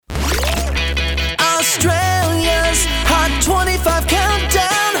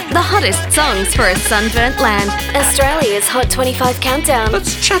hottest songs for a sunburnt land. Australia's Hot 25 Countdown.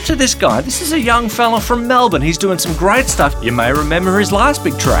 Let's chat to this guy. This is a young fella from Melbourne. He's doing some great stuff. You may remember his last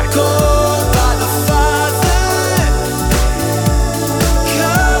big track.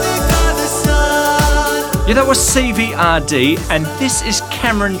 Yeah, that was CVRD, and this is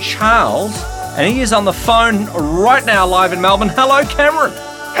Cameron Charles, and he is on the phone right now live in Melbourne. Hello, Cameron.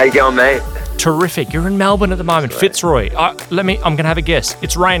 How you going, mate? Terrific. You're in Melbourne at the moment, Fitzroy. I'm going to have a guess.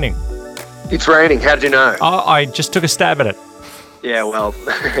 It's raining. It's raining. How did you know? I just took a stab at it. Yeah, well,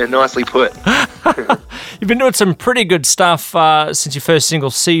 nicely put. You've been doing some pretty good stuff since your first single,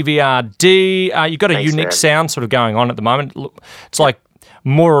 CVRD. You've got a unique sound sort of going on at the moment. It's like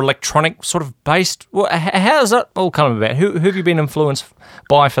more electronic sort of based. How does that all come about? Who have you been influenced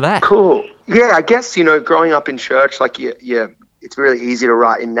by for that? Cool. Yeah, I guess, growing up in church, like, it's really easy to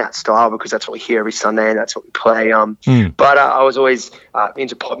write in that style because that's what we hear every Sunday and that's what we play. But I was always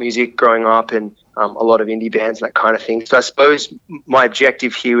into pop music growing up and a lot of indie bands and that kind of thing. So I suppose my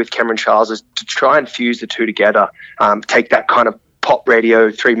objective here with Cameron Charles is to try and fuse the two together, take that kind of pop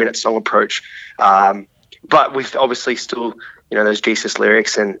radio 3-minute song approach, but with obviously still, those Jesus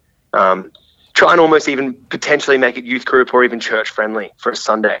lyrics and try and almost even potentially make it youth group or even church friendly for a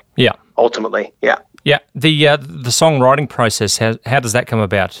Sunday. Yeah. Ultimately, yeah. Yeah, the songwriting process, how does that come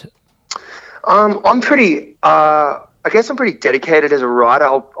about? I'm pretty dedicated as a writer.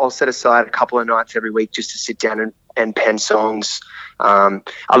 I'll set aside a couple of nights every week just to sit down and pen songs. I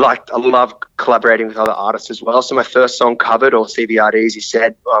love collaborating with other artists as well. So my first song, Covered, or CVRD, as you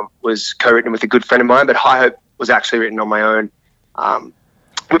said, was co-written with a good friend of mine, but High Hope was actually written on my own,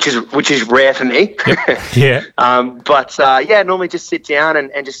 which is rare for me. Yeah. Normally just sit down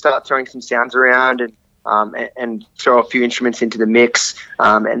and just start throwing some sounds around and throw a few instruments into the mix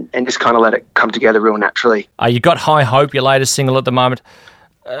and just kind of let it come together real naturally. You got High Hope, your latest single at the moment.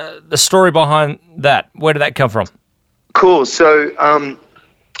 The story behind that, where did that come from? Cool. So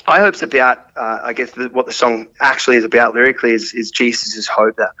High Hope's about, what the song actually is about lyrically is Jesus'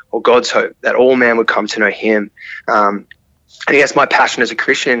 hope, or God's hope, that all man would come to know him. And I guess my passion as a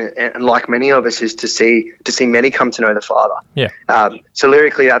Christian, and like many of us, is to see many come to know the Father. Yeah. So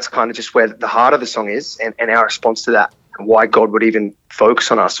lyrically, that's kind of just where the heart of the song is, and our response to that, and why God would even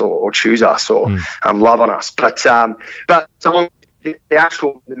focus on us or choose us or love on us. But the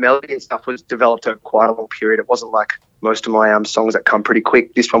melody and stuff was developed over quite a long period. It wasn't like most of my songs that come pretty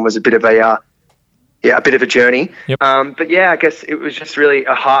quick. This one was a bit of a journey. Yep. I guess it was just really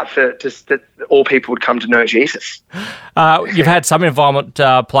a heart for just that all people would come to know Jesus. You've had some involvement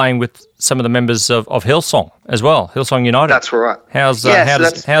playing with some of the members of Hillsong as well, Hillsong United. That's right. How's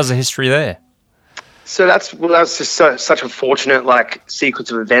the history there? So that was just such a fortunate sequence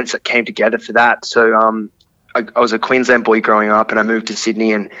of events that came together for that. So I was a Queensland boy growing up, and I moved to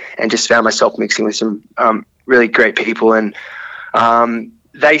Sydney and just found myself mixing with some really great people, and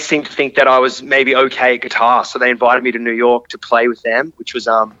they seemed to think that I was maybe okay at guitar, so they invited me to New York to play with them, which was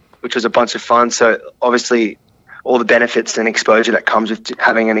a bunch of fun. So obviously, all the benefits and exposure that comes with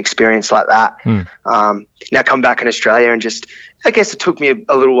having an experience like that. Now come back in Australia, and I guess it took me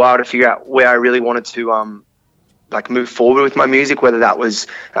a little while to figure out where I really wanted to move forward with my music, whether that was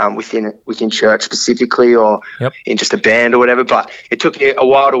within church specifically or in just a band or whatever. But it took me a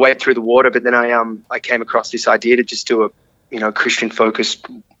while to wade through the water. But then I came across this idea to just do a Christian-focused,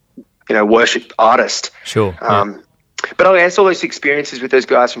 worship artist. Sure. But I guess all those experiences with those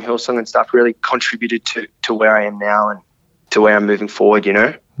guys from Hillsong and stuff really contributed to where I am now and to where I'm moving forward,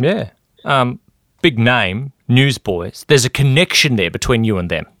 Yeah. Big name, Newsboys. There's a connection there between you and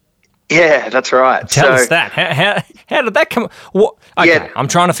them. Yeah, that's right. Tell us that. How did that come? What? Okay, yeah, I'm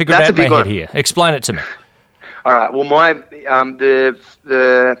trying to figure it out in my head here. Explain it to me. All right. Well, my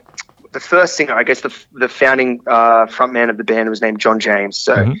the first singer, I guess the founding frontman of the band was named John James.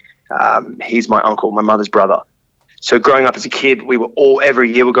 So he's my uncle, my mother's brother. So growing up as a kid, we were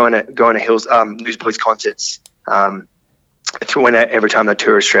every year we're going to Newsboys concerts. Every time they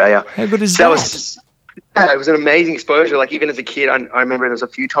tour Australia. How good is that? It was an amazing exposure. Like, even as a kid, I remember there was a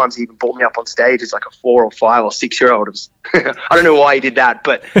few times he even brought me up on stage as like a 4 or 5 or 6 year old. I don't know why he did that,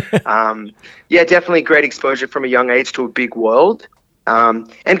 but definitely great exposure from a young age to a big world, and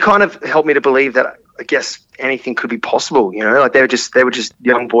kind of helped me to believe that I guess anything could be possible. Like they were just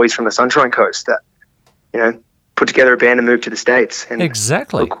young boys from the Sunshine Coast that put together a band and moved to the States. And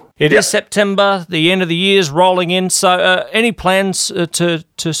exactly. It is September, the end of the year's rolling in. So any plans to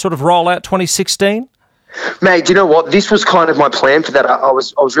sort of roll out 2016? Mate, do you know what? This was kind of my plan for that. I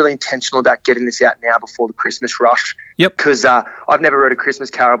was really intentional about getting this out now before the Christmas rush. Yep. Because I've never wrote a Christmas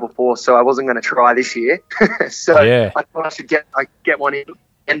carol before, so I wasn't going to try this year. I thought I should get one in.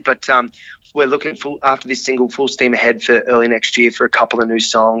 but we're looking after this single full steam ahead for early next year for a couple of new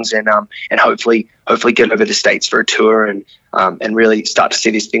songs, and hopefully get over the States for a tour and really start to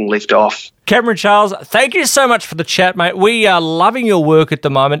see this thing lift off. Cameron Charles, thank you so much for the chat, mate. We are loving your work at the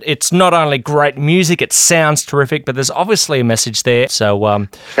moment. It's not only great music, it sounds terrific, but there's obviously a message there. So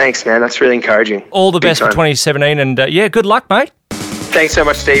thanks, man. That's really encouraging. All the best for 2017, and good luck, mate. Thanks so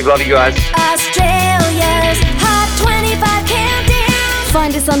much, Steve. Love you guys. Australia's Hot 25 Countdown.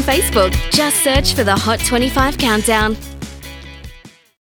 Find us on Facebook. Just search for the Hot 25 Countdown.